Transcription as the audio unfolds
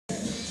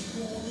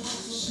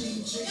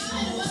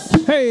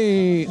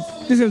Hey,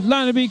 this is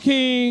Lonnie B.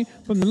 King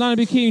from the Lonnie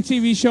B. King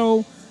TV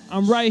show.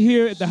 I'm right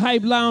here at the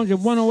Hype Lounge at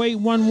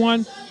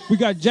 10811. We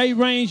got Jay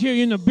Range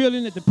here in the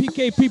building at the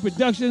PKP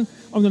production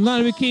on the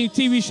Lonnie B. King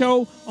TV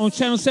show on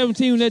Channel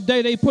 17 that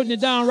day. They putting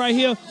it down right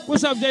here.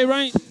 What's up, Jay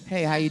Range?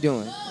 Hey, how you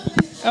doing?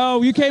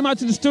 Oh, you came out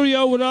to the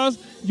studio with us.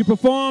 You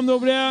performed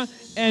over there.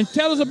 And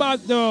tell us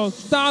about the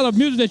style of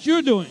music that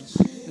you're doing.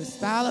 The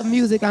style of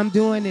music I'm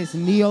doing is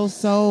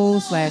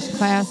neo-soul /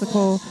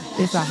 classical.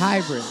 It's a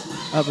hybrid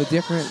of a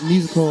different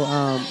musical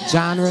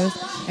genres.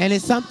 And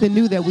it's something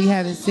new that we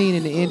haven't seen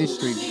in the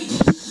industry.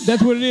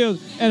 That's what it is.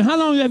 And how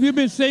long have you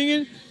been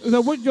singing? So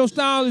what's your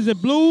style? Is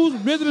it blues,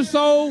 rhythm and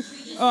soul?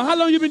 How long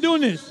have you been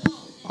doing this?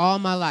 All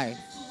my life.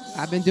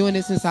 I've been doing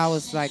this since I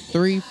was like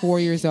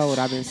 3-4 years old.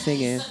 I've been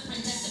singing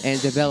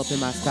and developing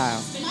my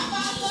style.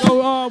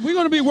 So we're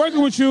going to be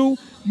working with you,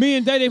 me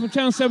and Day from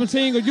Channel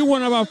 17, because you're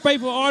one of our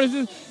favorite artists.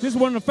 This is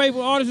one of the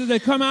favorite artists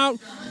that come out.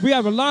 We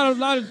have a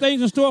lot of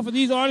things in store for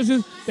these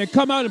artists that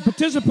come out and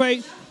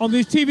participate on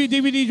these TV,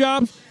 DVD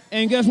drops.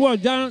 And guess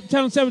what?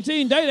 Channel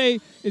 17, Day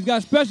has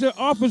got special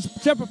offers,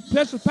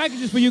 special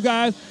packages for you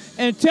guys.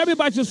 And tell me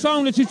about your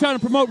song that you're trying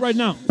to promote right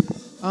now.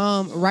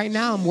 Right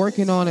now I'm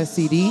working on a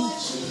CD,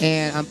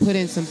 and I'm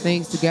putting some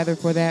things together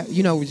for that.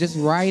 You know, just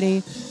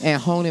writing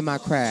and honing my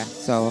craft.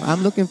 So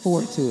I'm looking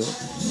forward to it.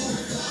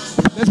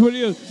 That's what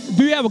it is.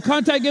 Do you have a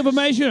contact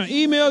information or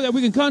email that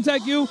we can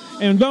contact you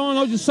and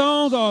download your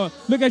songs or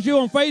look at you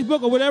on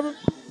Facebook or whatever?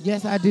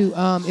 Yes, I do.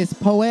 It's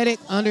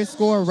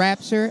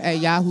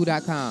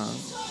poetic_rapture@yahoo.com.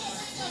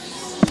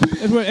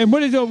 And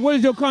what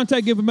is your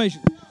contact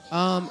information?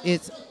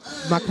 It's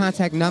my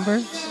contact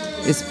number.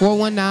 It's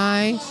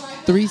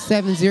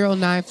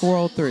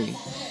 419-370-9403.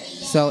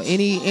 So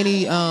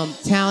any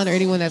talent or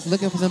anyone that's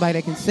looking for somebody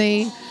that can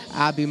sing,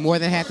 I'll be more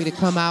than happy to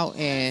come out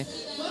and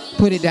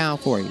put it down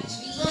for you.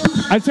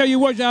 I tell you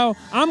what, y'all,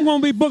 I'm going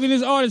to be booking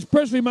this artist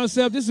personally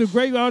myself. This is a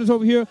great artist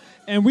over here,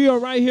 and we are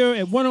right here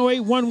at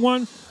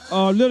 10811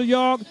 Little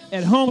York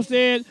at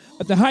Homestead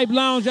at the Hype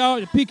Lounge,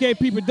 y'all, at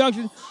PKP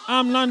Production.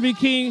 I'm Lonnie B.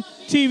 King,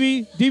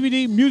 TV,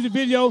 DVD, music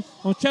video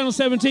on Channel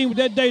 17 with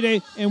that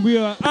Day, and we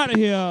are out of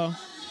here.